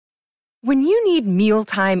When you need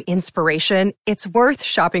mealtime inspiration, it's worth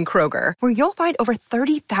shopping Kroger, where you'll find over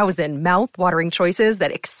 30,000 mouth-watering choices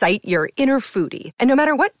that excite your inner foodie. And no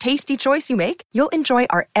matter what tasty choice you make, you'll enjoy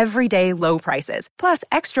our everyday low prices, plus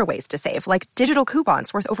extra ways to save, like digital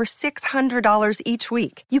coupons worth over $600 each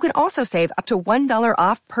week. You can also save up to $1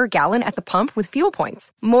 off per gallon at the pump with fuel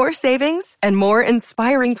points. More savings and more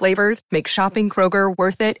inspiring flavors make shopping Kroger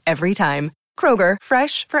worth it every time. Kroger,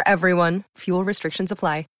 fresh for everyone. Fuel restrictions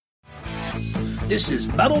apply. This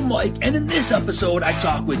is Metal Mike, and in this episode, I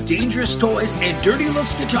talk with Dangerous Toys and Dirty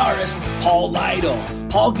Looks guitarist Paul Lytle.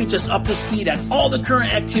 Paul gets us up to speed on all the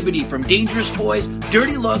current activity from Dangerous Toys,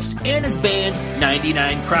 Dirty Looks, and his band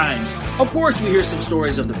 99 Crimes. Of course, we hear some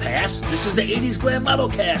stories of the past. This is the 80s Glam Metal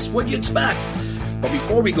Cast. What'd you expect? But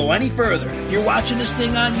before we go any further, if you're watching this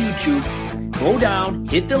thing on YouTube, go down,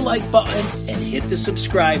 hit the like button, and hit the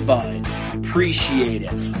subscribe button. Appreciate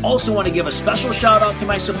it. Also want to give a special shout out to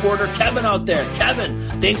my supporter, Kevin, out there. Kevin,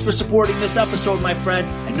 thanks for supporting this episode, my friend.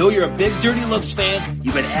 I know you're a big Dirty Looks fan.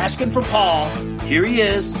 You've been asking for Paul. Here he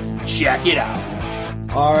is. Check it out.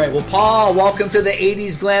 All right. Well, Paul, welcome to the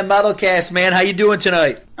 80s Glam Metal Cast, man. How you doing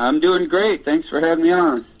tonight? I'm doing great. Thanks for having me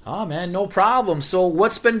on. Oh, man, no problem. So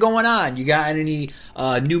what's been going on? You got any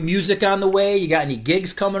new music on the way? You got any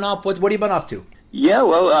gigs coming up? What have you been up to? Yeah,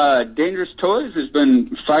 well, Dangerous Toys has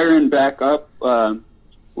been firing back up.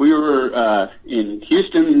 We were in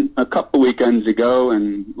Houston a couple weekends ago,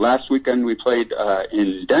 and last weekend we played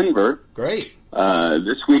in Denver. Great.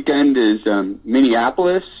 This weekend is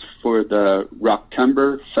Minneapolis for the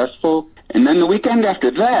Rocktober Festival. And then the weekend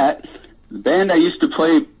after that, the band I used to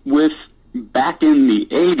play with back in the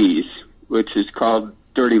 80s, which is called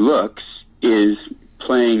Dirty Looks, is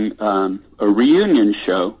playing a reunion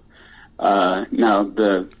show. Now,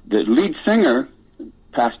 the lead singer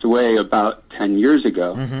passed away about 10 years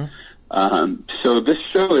ago. Mm-hmm. So this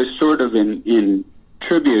show is sort of in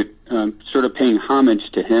tribute, sort of paying homage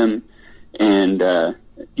to him and, the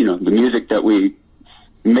music that we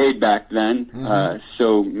made back then. Mm-hmm.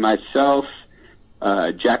 So myself,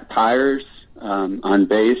 Jack Pyers on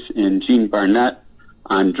bass, and Gene Barnett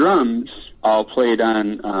on drums all played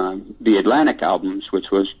on the Atlantic albums, which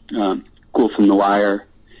was Cool from the Wire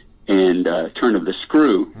and Turn of the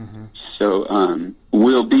Screw. Mm-hmm. So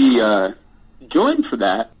we'll be joined for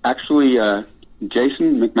that. Actually,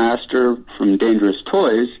 Jason McMaster from Dangerous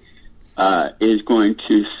Toys is going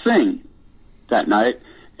to sing that night,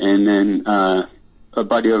 and then a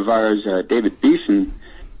buddy of ours, David Beeson,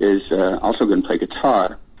 is also going to play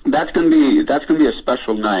guitar. That's going to be a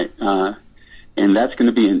special night, and that's going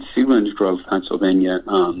to be in Selinsgrove, Pennsylvania,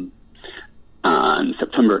 on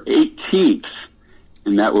September 18th.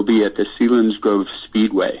 And that will be at the Selinsgrove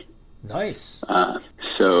Speedway. Nice.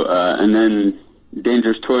 And then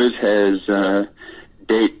Dangerous Toys has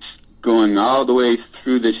dates going all the way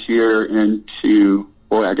through this year into,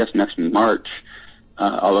 I guess next March,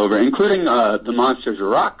 all over, including the Monsters of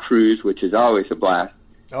Rock cruise, which is always a blast.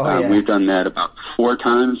 Oh, yeah. We've done that about 4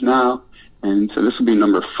 times now, and so this will be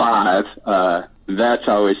number 5. That's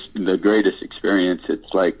always the greatest experience.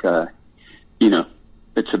 It's like,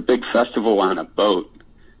 it's a big festival on a boat.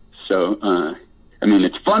 So,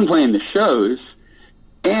 it's fun playing the shows,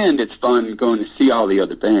 and it's fun going to see all the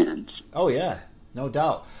other bands. Oh, yeah, no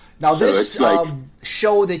doubt. Now, this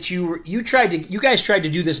show that you guys tried to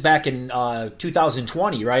do this back in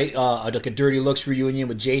 2020, right? Like a Dirty Looks reunion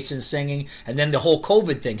with Jason singing, and then the whole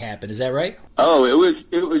COVID thing happened. Is that right? Oh, it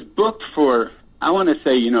was booked for, I want to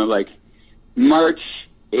say, like March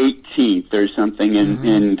 18th or something, and mm-hmm.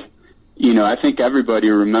 and I think everybody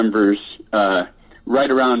remembers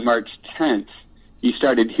right around March 10th, you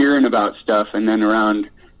started hearing about stuff, and then around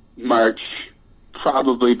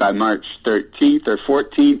probably by March 13th or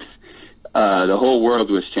 14th, the whole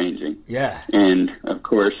world was changing. Yeah. And, of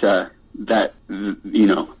course, that,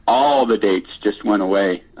 all the dates just went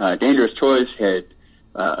away. Dangerous Toys had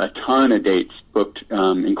a ton of dates booked,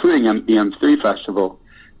 including the M3 Festival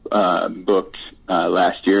booked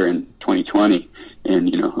last year in 2020.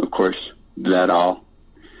 And, of course, that all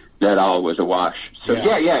was a wash. So,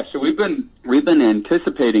 yeah. So we've been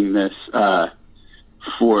anticipating this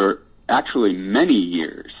for actually many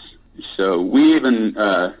years. So we even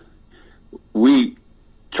we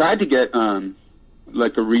tried to get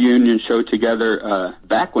like a reunion show together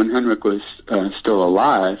back when Henrik was still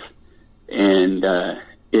alive, and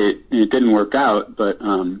it didn't work out. But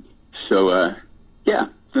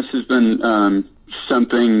this has been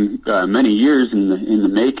something many years in the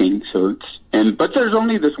making. So but there's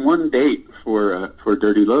only this one date for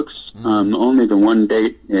Dirty Looks. Only the one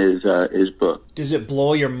date is booked. Does it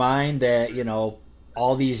blow your mind that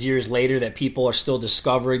all these years later that people are still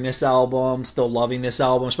discovering this album, still loving this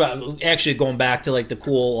album? Actually, going back to like the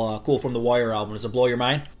Cool from the Wire album, does it blow your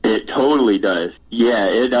mind? It totally does. Yeah,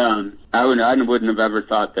 I wouldn't have ever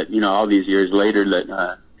thought that, all these years later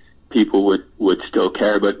that people would still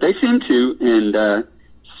care, but they seem to, and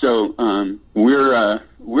so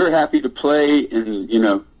we're happy to play and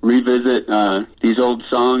revisit these old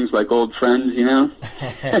songs like old friends,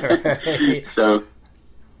 Right.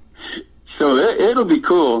 So it'll be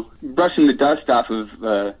cool brushing the dust off of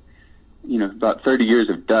about 30 years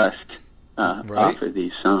of dust right. off of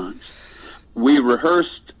these songs. We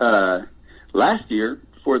rehearsed last year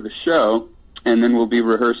for the show, and then we'll be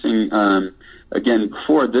rehearsing again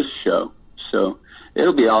before this show. So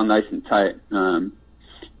it'll be all nice and tight,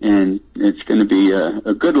 and it's going to be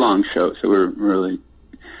a good long show. So we're really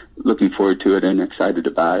looking forward to it and excited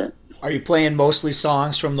about it. Are you playing mostly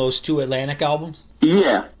songs from those 2 Atlantic albums?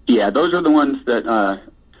 Yeah, those are the ones that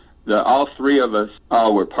all 3 of us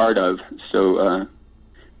all were part of. So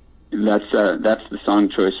that's the song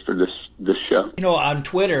choice for this show. On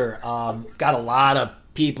Twitter, got a lot of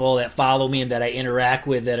people that follow me and that I interact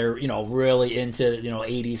with that are really into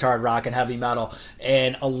 80s hard rock and heavy metal,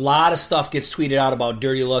 and a lot of stuff gets tweeted out about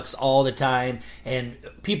Dirty Looks all the time, and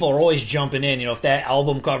people are always jumping in. If that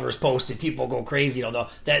album cover is posted, people go crazy.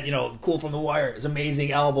 That Cool from the Wire is an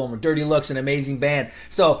amazing album, or Dirty Looks an amazing band.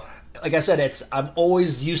 So like I said, I'm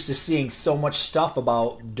always used to seeing so much stuff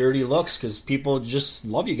about Dirty Looks because people just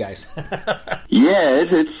love you guys. Yeah,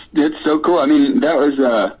 it's so cool. I mean, that was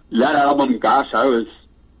that album. Gosh, I was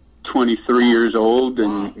 23 years old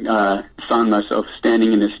and found myself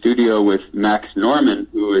standing in a studio with Max Norman,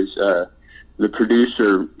 who is the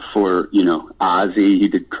producer for Ozzy. He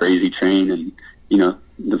did Crazy Train and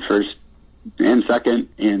the first and second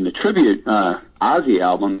and the tribute Ozzy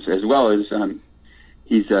albums, as well as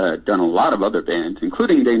he's done a lot of other bands,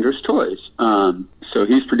 including Dangerous Toys. So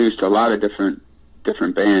he's produced a lot of different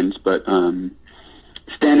bands, but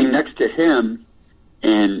standing next to him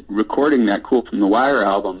and recording that Cool from the Wire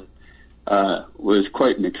album was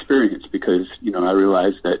quite an experience because, I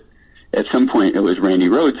realized that at some point it was Randy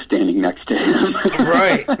Rhoads standing next to him.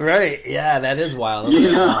 Right. Yeah, that is wild. So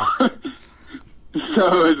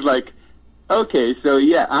it was like, okay, so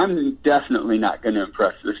yeah, I'm definitely not going to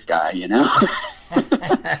impress this guy,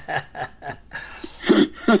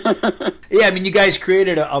 Yeah, I mean, you guys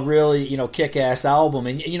created a really, kick-ass album,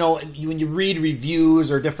 and when you read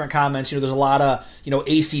reviews or different comments, there's a lot of,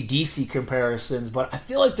 AC/DC comparisons, but I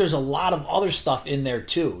feel like there's a lot of other stuff in there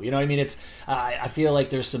too. You know what I mean? It's I feel like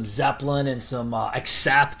there's some Zeppelin and some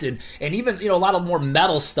Accept, and even a lot of more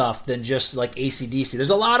metal stuff than just like AC/DC. There's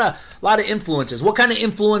a lot of influences. What kind of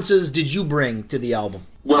influences did you bring to the album?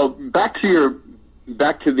 Well, back to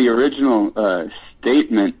the original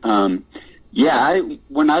statement.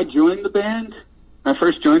 When I joined the band, I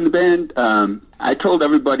first joined the band, I told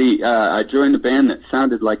everybody I joined a band that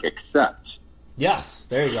sounded like Accept. Yes,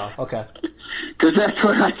 there you go. Okay. Because that's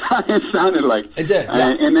what I thought it sounded like. It did, yeah.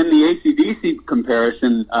 And then the AC/DC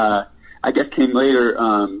comparison, I guess, came later.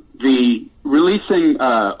 The releasing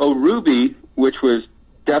Oh Ruby, which was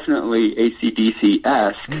definitely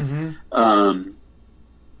AC/DC-esque,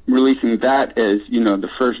 releasing that as, the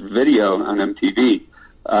first video on MTV,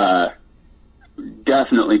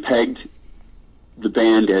 definitely pegged the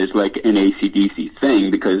band as like an AC/DC thing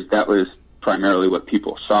because that was primarily what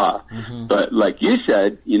people saw. But like you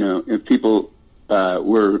said, if people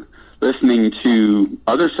were listening to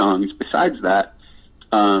other songs besides that,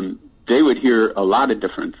 they would hear a lot of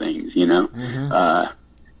different things,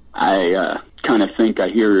 I kind of think I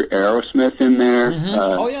hear Aerosmith in there.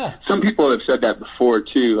 Oh, yeah. Some people have said that before,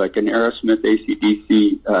 too, like an Aerosmith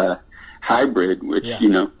AC/DC hybrid, which,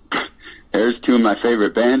 there's 2 of my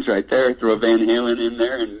favorite bands right there. Throw Van Halen in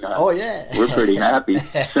there, and we're pretty happy.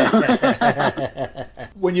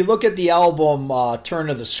 When you look at the album Turn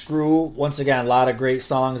of the Screw, once again, a lot of great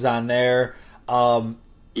songs on there. I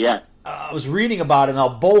was reading about it. Now,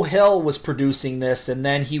 Beau Hill was producing this, and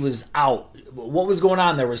then he was out. What was going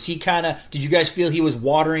on there? Was he did you guys feel he was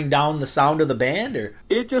watering down the sound of the band? Or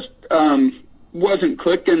it just wasn't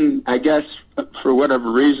clicking, I guess, for whatever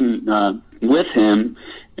reason, with him.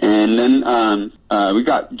 And then we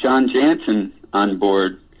got John Jansen on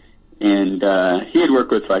board, and he had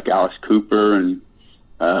worked with like Alice Cooper and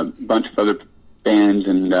a bunch of other bands,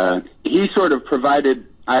 and he sort of provided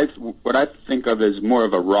what I think of as more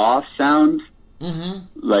of a raw sound.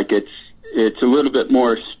 Like it's a little bit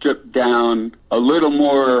more stripped down, a little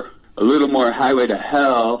more Highway to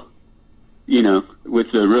Hell,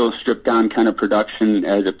 with the real stripped down kind of production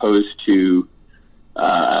as opposed to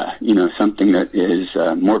something that is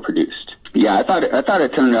more produced. Yeah, I thought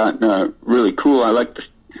it turned out really cool. I liked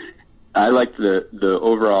the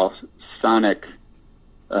overall sonic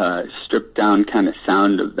stripped down kind of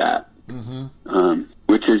sound of that,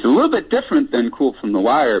 which is a little bit different than Cool from the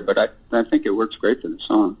Wire, but I think it works great for the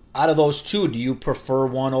song. Out of those two, do you prefer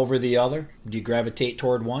one over the other? Do you gravitate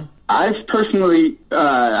toward one? I've personally,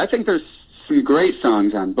 I think there's some great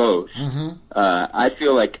songs on both. I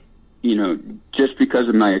feel like, just because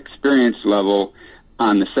of my experience level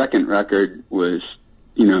on the second record was,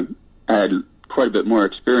 I had quite a bit more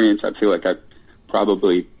experience. I feel like I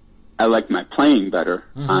like my playing better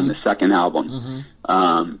on the second album.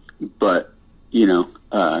 But,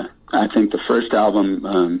 I think the first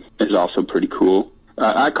album is also pretty cool.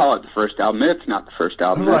 I call it the first album. It's not the first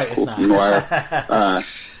album. Right, That's Cool from the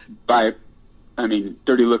Wire.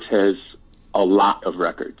 Dirty Looks has a lot of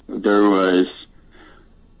records. There was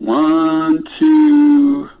there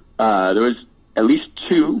was at least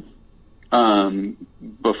two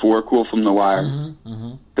before Cool from the Wire.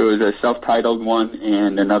 There was a self-titled one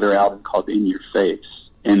and another album called In Your Face.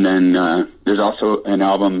 And then there's also an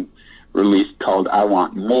album released called I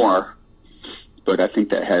Want More, but I think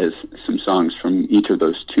that has some songs from each of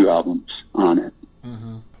those two albums on it.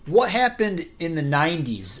 What happened in the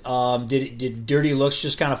 90s? Did Dirty Looks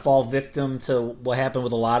just kind of fall victim to what happened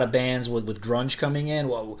with a lot of bands with grunge coming in?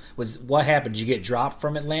 What happened? Did you get dropped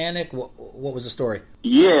from Atlantic? What was the story?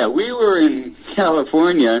 Yeah, we were in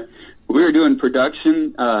California. We were doing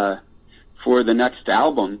production for the next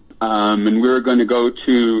album, and we were going to go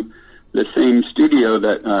to the same studio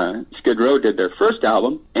that Skid Row did their first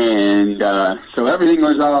album, and so everything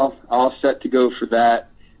was all set to go for that,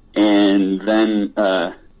 and then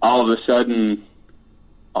all of a sudden,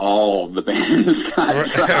 all the bands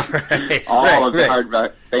got dropped. All of the hard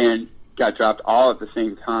rock bands got dropped all at the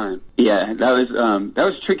same time. Yeah, that was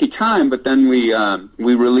a tricky time. But then we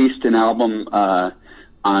released an album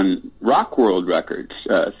on Rock World Records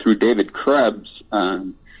through David Krebs.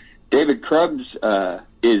 David Krebs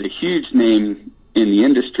is a huge name in the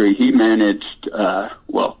industry. He managed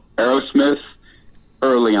Aerosmith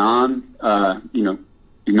early on.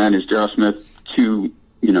 He managed Aerosmith to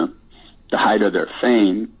the height of their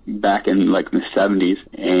fame back in like the 70s,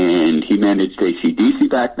 and he managed AC/DC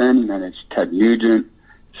back then. He managed Ted Nugent,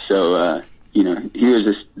 so he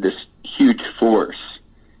was this huge force,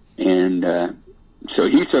 and so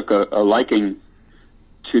he took a liking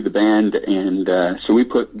to the band, and so we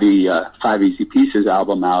put the 5 Easy Pieces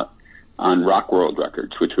album out on Rock World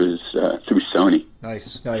Records, which was through Sony.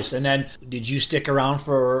 Nice. And then, did you stick around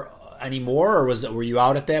for any more, or were you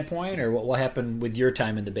out at that point, or what happened with your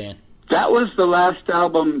time in the band? That was the last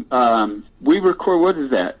album we recorded. What is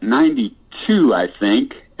that? 92, I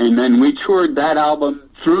think. And then we toured that album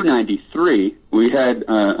through 93. We had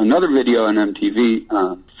another video on MTV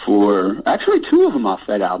for actually two of them off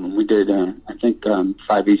that album. We did, I think,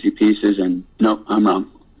 5 Easy Pieces, and no, I'm wrong.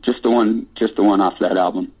 Just the one off that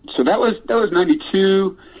album. So that was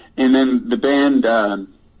 92, and then the band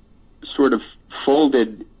sort of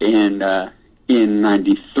folded in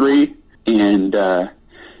 93, and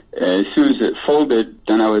as soon as it folded,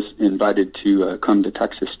 then I was invited to come to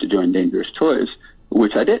Texas to join Dangerous Toys,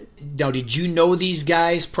 which I did. Now, did you know these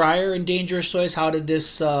guys prior in Dangerous Toys? How did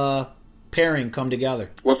this pairing come together?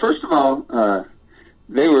 Well, first of all,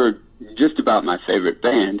 they were just about my favorite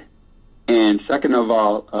band, and second of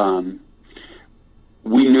all,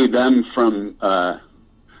 we knew them from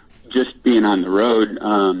just being on the road.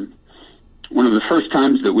 One of the first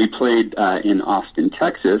times that we played in Austin,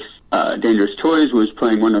 Texas, Dangerous Toys was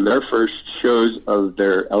playing one of their first shows of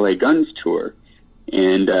their LA Guns tour,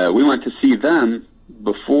 and we went to see them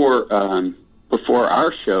before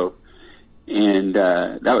our show, and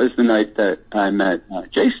that was the night that I met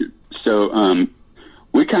Jason. So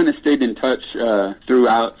we kind of stayed in touch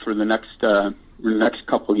throughout for the next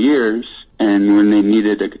couple years, and when they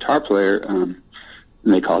needed a guitar player,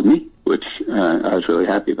 they called me, which I was really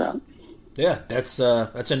happy about. Yeah, that's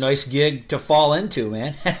a nice gig to fall into,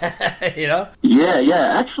 man. Yeah.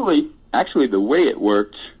 Actually, the way it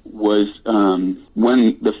worked was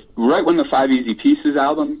when the 5 Easy Pieces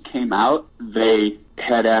album came out, they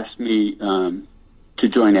had asked me to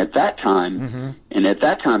join at that time, and at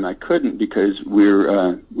that time I couldn't because we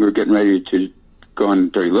were getting ready to go on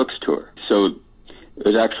Dirty Looks tour. So it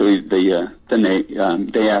was actually then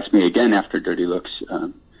they asked me again after Dirty Looks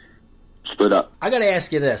split up. I got to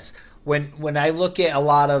ask you this. When I look at a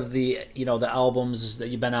lot of the the albums that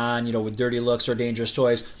you've been on, with Dirty Looks or Dangerous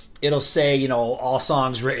Toys, it'll say all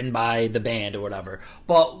songs written by the band or whatever.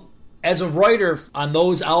 But As a writer on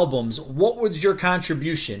those albums, what was your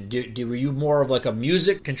contribution? Were you more of like a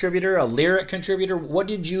music contributor, a lyric contributor? What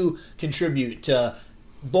did you contribute to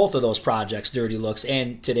both of those projects, Dirty Looks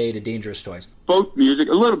and today to Dangerous Toys? Both music,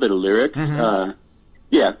 a little bit of lyrics.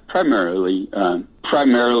 Yeah, primarily,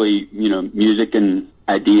 music and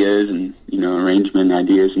ideas and, arrangement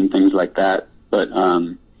ideas and things like that. But,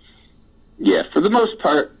 yeah, for the most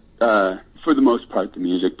part, the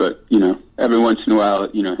music, but, every once in a while,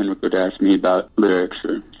 Henrik would ask me about lyrics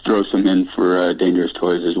or throw some in for Dangerous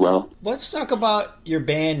Toys as well. Let's talk about your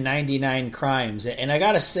band 99 Crimes. And I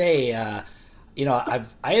gotta say, I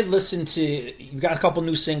had listened to, you've got a couple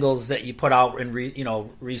new singles that you put out in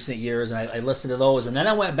recent years, and I listened to those, and then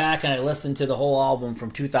I went back and I listened to the whole album from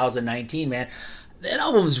 2019, man. That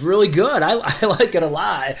album's really good. I like it a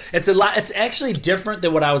lot. It's actually different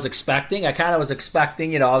than what I was expecting. I kind of was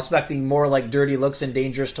expecting, more like Dirty Looks and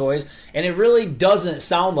Dangerous Toys, and it really doesn't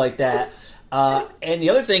sound like that. And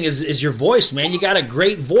the other thing is your voice, man. You got a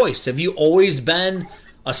great voice. Have you always been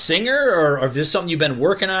a singer, or is this something you've been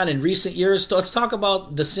working on in recent years? So let's talk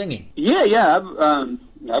about the singing. Yeah.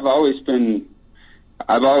 I've always sang,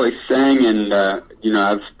 and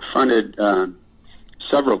I've fronted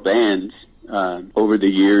several bands over the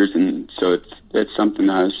years, and so it's something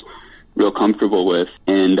I was real comfortable with.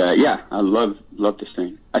 And I love to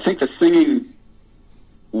sing. I think the singing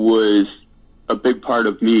was a big part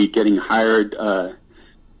of me getting hired,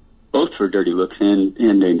 both for Dirty Looks and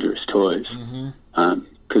Dangerous Toys,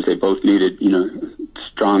 because they both needed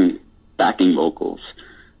strong backing vocals.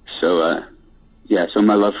 So so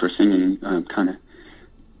my love for singing kind of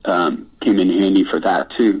came in handy for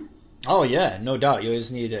that too. Oh yeah, no doubt. You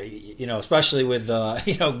always need especially with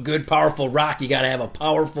good powerful rock, you got to have a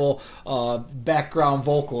powerful background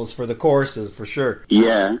vocals for the choruses for sure.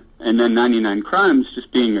 Yeah, and then 99 Crimes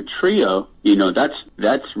just being a trio,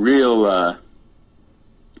 that's real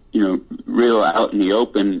real out in the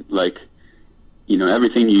open, like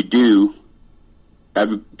everything you do,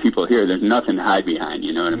 people hear, there's nothing to hide behind,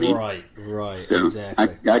 you know what I mean? Right, so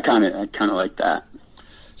exactly. I kind of like that.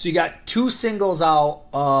 So you got two singles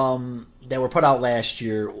out that were put out last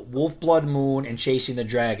year, Wolf Blood Moon and Chasing the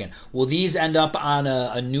Dragon. Will these end up on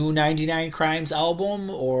a new 99 Crimes album,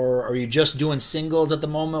 or are you just doing singles at the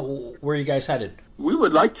moment? Where are you guys headed? We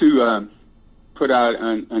would like to put out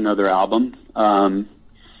another album.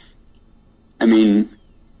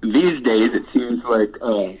 These days it seems like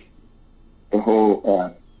the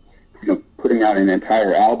whole, putting out an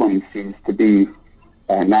entire album seems to be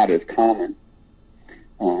not as common.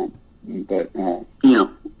 But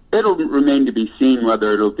it'll remain to be seen whether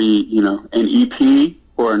it'll be, an EP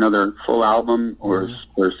or another full album or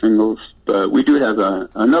singles. But we do have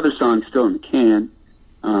another song still in the can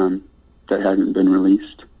that hasn't been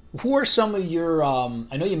released. Who are some of your,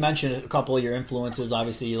 I know you mentioned a couple of your influences.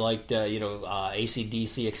 Obviously you liked,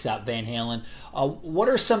 AC/DC, except Van Halen. What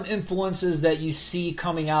are some influences that you see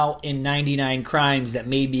coming out in 99 Crimes that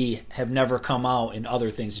maybe have never come out in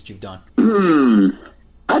other things that you've done?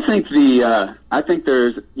 I think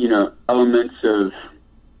there's, elements of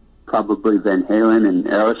probably Van Halen and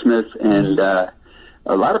Aerosmith, and a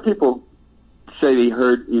lot of people say they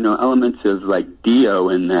heard, elements of like Dio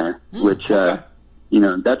in there, which,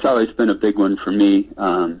 that's always been a big one for me.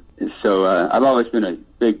 So I've always been a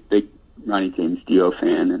big Ronnie James Dio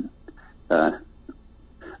fan, and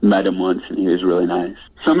met him once, and he was really nice.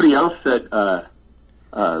 Somebody else said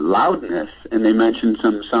Loudness, and they mentioned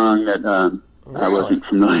some song that I wasn't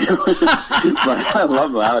familiar with, but I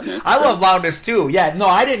love Loudness. I love Loudness too. Yeah, no,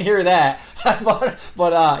 I didn't hear that, but I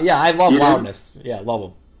love Loudness. Yeah,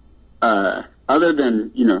 love them. Other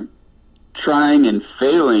than trying and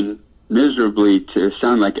failing miserably to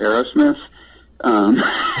sound like Aerosmith,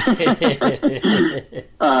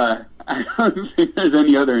 I don't think there's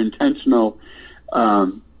any other intentional,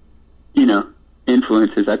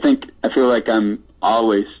 influences. I feel like I'm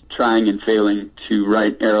always trying and failing to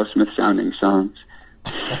write Aerosmith sounding songs.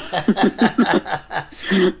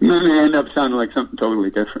 And then they end up sounding like something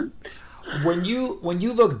totally different. When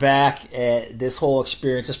you look back at this whole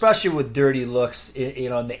experience, especially with Dirty Looks,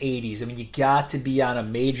 in the 80s, I mean, you got to be on a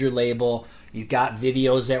major label. You got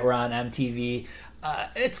videos that were on MTV.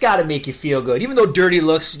 It's got to make you feel good. Even though Dirty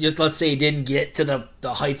Looks, let's say, didn't get to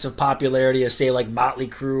the heights of popularity as, say, like Motley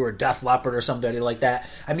Crue or Def Leppard or somebody like that.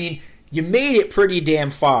 I mean, you made it pretty damn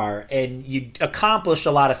far, and you accomplished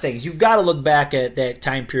a lot of things. You've got to look back at that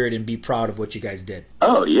time period and be proud of what you guys did.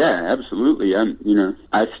 Oh, yeah, absolutely.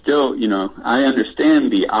 I still, I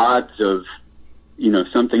understand the odds of,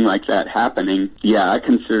 something like that happening. Yeah, I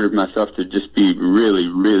consider myself to just be really,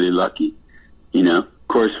 really lucky. Of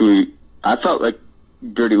course, I felt like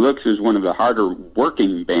Dirty Looks was one of the harder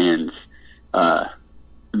working bands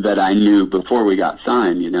that I knew before we got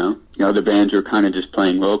signed. The other bands were kind of just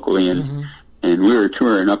playing locally, and and we were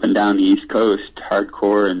touring up and down the East Coast,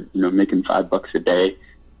 hardcore, and making $5 a day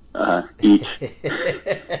each.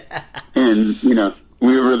 And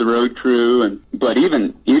we were the road crew, but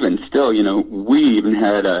even still, we even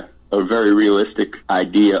had a very realistic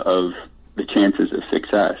idea of the chances of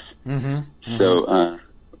success. So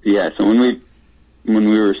so when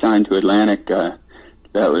we were signed to Atlantic, that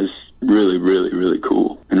was really, really, really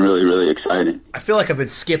cool and really, really exciting. I feel like I've been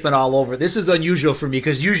skipping all over. This is unusual for me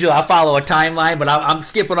because usually I follow a timeline, but I'm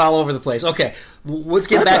skipping all over the place. Okay, let's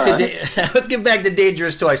get back to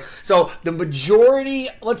Dangerous Toys. So the majority,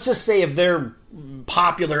 let's just say, of their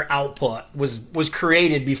popular output was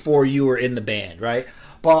created before you were in the band, right?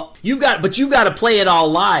 But you've got to play it all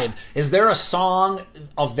live. Is there a song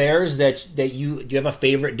of theirs that do you have a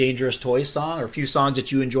favorite Dangerous Toys song or a few songs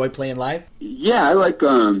that you enjoy playing live? Yeah, I like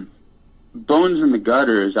Bones in the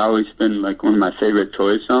Gutter has always been like one of my favorite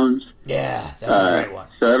Toys songs. Yeah, that's a great one.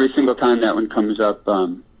 So every single time that one comes up,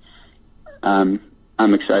 I'm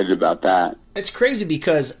excited about that. It's crazy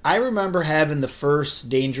because I remember having the first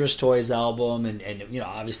Dangerous Toys album and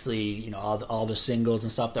obviously all the singles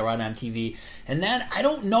and stuff that were on MTV, and then I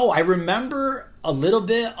don't know, I remember a little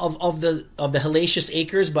bit of the Hellacious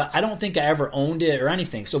Acres, but I don't think I ever owned it or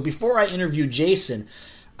anything. So before I interviewed Jason,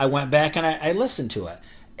 I went back and I listened to it.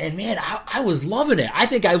 And man, I was loving it. I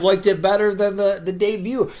think I liked it better than the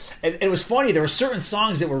debut. And it was funny, there were certain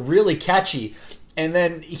songs that were really catchy. And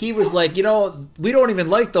then he was like, we don't even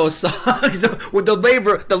like those songs.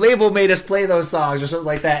 The label made us play those songs or something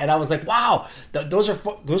like that. And I was like, wow, those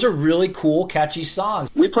are really cool, catchy songs.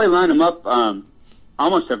 We play Line 'Em Up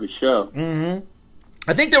almost every show. Mm-hmm.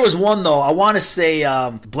 I think there was one though. I want to say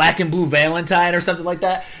Black and Blue Valentine or something like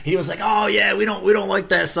that. He was like, "Oh yeah, we don't like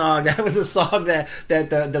that song. That was a song that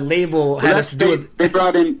the label had us do." They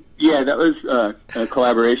brought in, that was a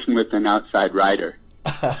collaboration with an outside writer.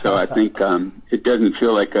 So I think it doesn't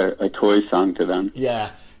feel like a toy song to them. Yeah,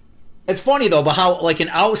 it's funny though, but how like an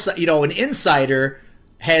outside, an insider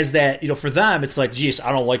has that. For them, it's like, geez,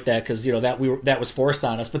 I don't like that because that was forced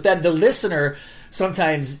on us. But then the listener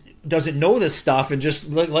sometimes doesn't know this stuff and just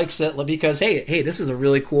likes it because hey, this is a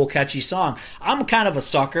really cool, catchy song. I'm kind of a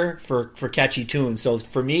sucker for catchy tunes. So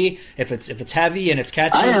for me, if it's heavy and it's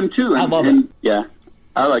catchy, I am too. I love it. Yeah,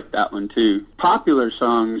 I like that one too. Popular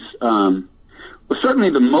songs. Well, certainly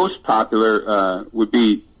the most popular would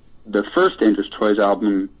be the first Dangerous Toys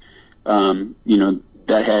album.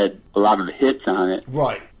 That had a lot of the hits on it.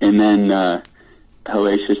 Right. And then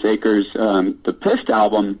Hellacious Acres, the Pissed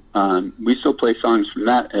album, we still play songs from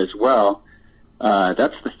that as well.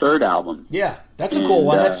 That's the third album. Yeah, that's a cool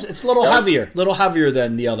one. It's a little heavier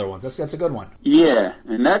than the other ones. That's a good one. Yeah,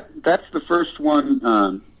 and that's the first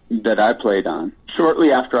one that I played on.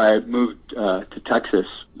 Shortly after I moved to Texas,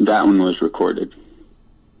 that one was recorded.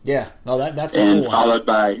 Yeah, no, that's a cool one. And followed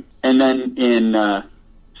by, and then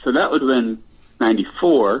so that would have been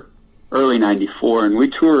 94, early 94, and we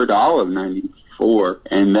toured all of 94,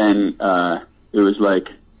 and then it was like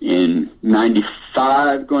in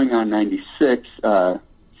 95 going on 96,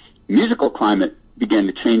 musical climate began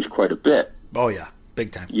to change quite a bit. Oh yeah,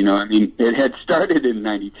 big time. It had started in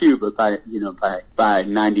 92, but by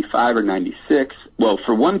 95 or 96, well,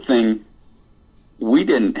 for one thing, we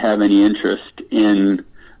didn't have any interest in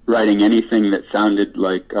writing anything that sounded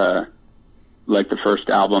like the first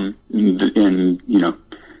album, and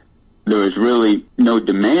there was really no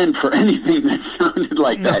demand for anything that sounded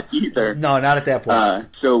like that either. No, not at that point.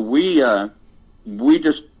 So we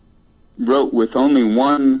just wrote with only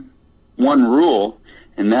one rule,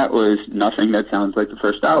 and that was nothing that sounds like the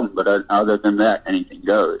first album. But other than that, anything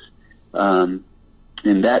goes. And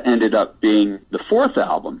that ended up being the fourth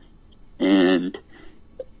album. And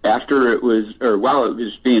after while it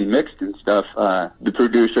was being mixed and stuff, the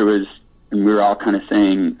producer was, and we were all kind of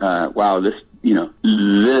saying, wow, this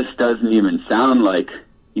doesn't even sound like,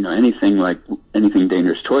 anything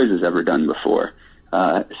Dangerous Toys has ever done before.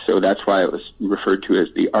 So that's why it was referred to as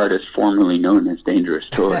the artist formerly known as Dangerous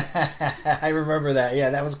Toys. I remember that. Yeah,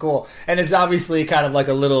 that was cool. And it's obviously kind of like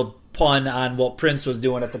a little pun on what Prince was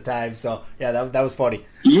doing at the time. So, yeah, that was funny.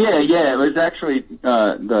 Yeah, it was actually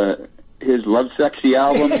his Love Sexy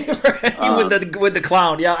album. with the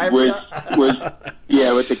clown, yeah. I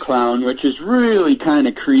with the clown, which is really kind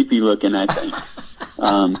of creepy looking, I think.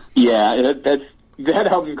 That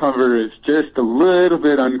album cover is just a little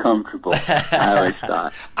bit uncomfortable, I always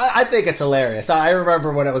thought. I think it's hilarious. I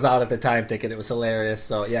remember when it was out at the time thinking it was hilarious.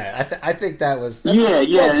 So, yeah, I think that was... Well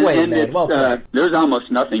played, man. Well played. There's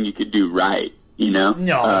almost nothing you could do right,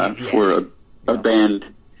 for a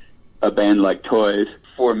band like Toys.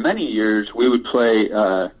 For many years, we would play,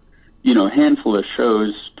 a handful of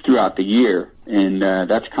shows throughout the year, and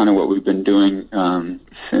that's kind of what we've been doing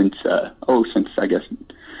since I guess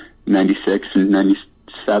 96 and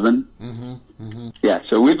 97. Yeah,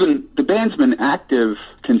 so the band's been active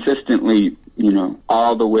consistently,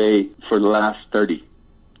 all the way for the last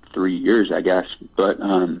 33 years, I guess. But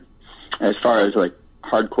as far as like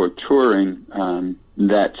hardcore touring,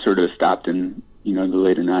 that sort of stopped in the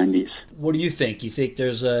later 90s. What do you think? You think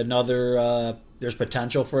there's there's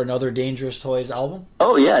potential for another Dangerous Toys album?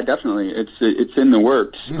 Oh yeah, definitely. It's in the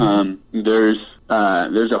works. There's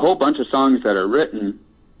a whole bunch of songs that are written,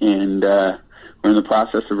 and we're in the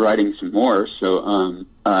process of writing some more. So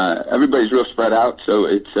everybody's real spread out. So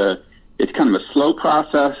it's kind of a slow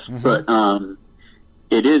process, but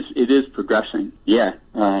it is progressing. Yeah,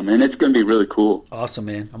 and it's going to be really cool. Awesome,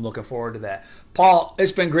 man. I'm looking forward to that. Paul,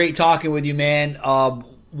 it's been great talking with you, man.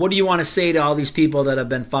 What do you want to say to all these people that have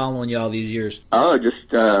been following you all these years? Oh,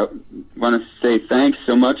 just want to say thanks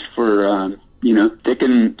so much for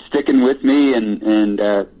sticking with me and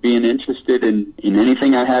being interested in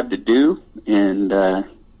anything I have to do, and I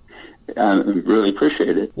really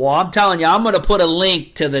appreciate it. Well, I'm telling you, I'm going to put a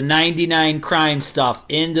link to the 99 Crime stuff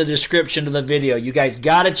in the description of the video. You guys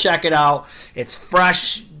got to check it out. It's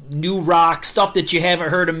fresh, new rock, stuff that you haven't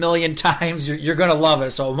heard a million times. You're going to love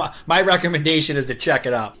it. So my recommendation is to check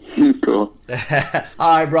it out. Cool.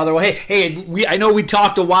 All right, brother. Well, hey, I know we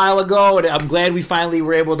talked a while ago, and I'm glad we finally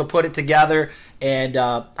were able to put it together. And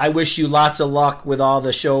I wish you lots of luck with all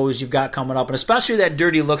the shows you've got coming up, and especially that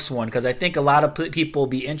Dirty Looks one, because I think a lot of people will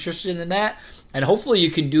be interested in that. And hopefully you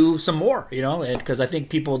can do some more, because I think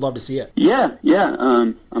people would love to see it. Yeah.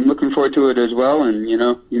 I'm looking forward to it as well. And you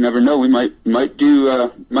never know, we might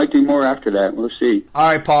do more after that. We'll see. All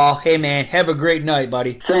right, Paul. Hey, man, have a great night,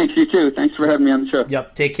 buddy. Thanks. You too. Thanks for having me on the show.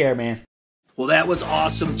 Yep. Take care, man. Well, that was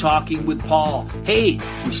awesome talking with Paul. Hey,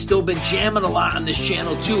 we've still been jamming a lot on this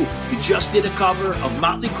channel too. We just did a cover of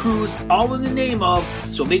Motley Crue's All in the Name of,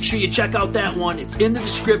 so make sure you check out that one. It's in the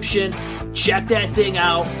description. Check that thing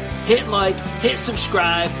out. Hit like, hit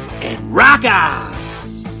subscribe, and rock on!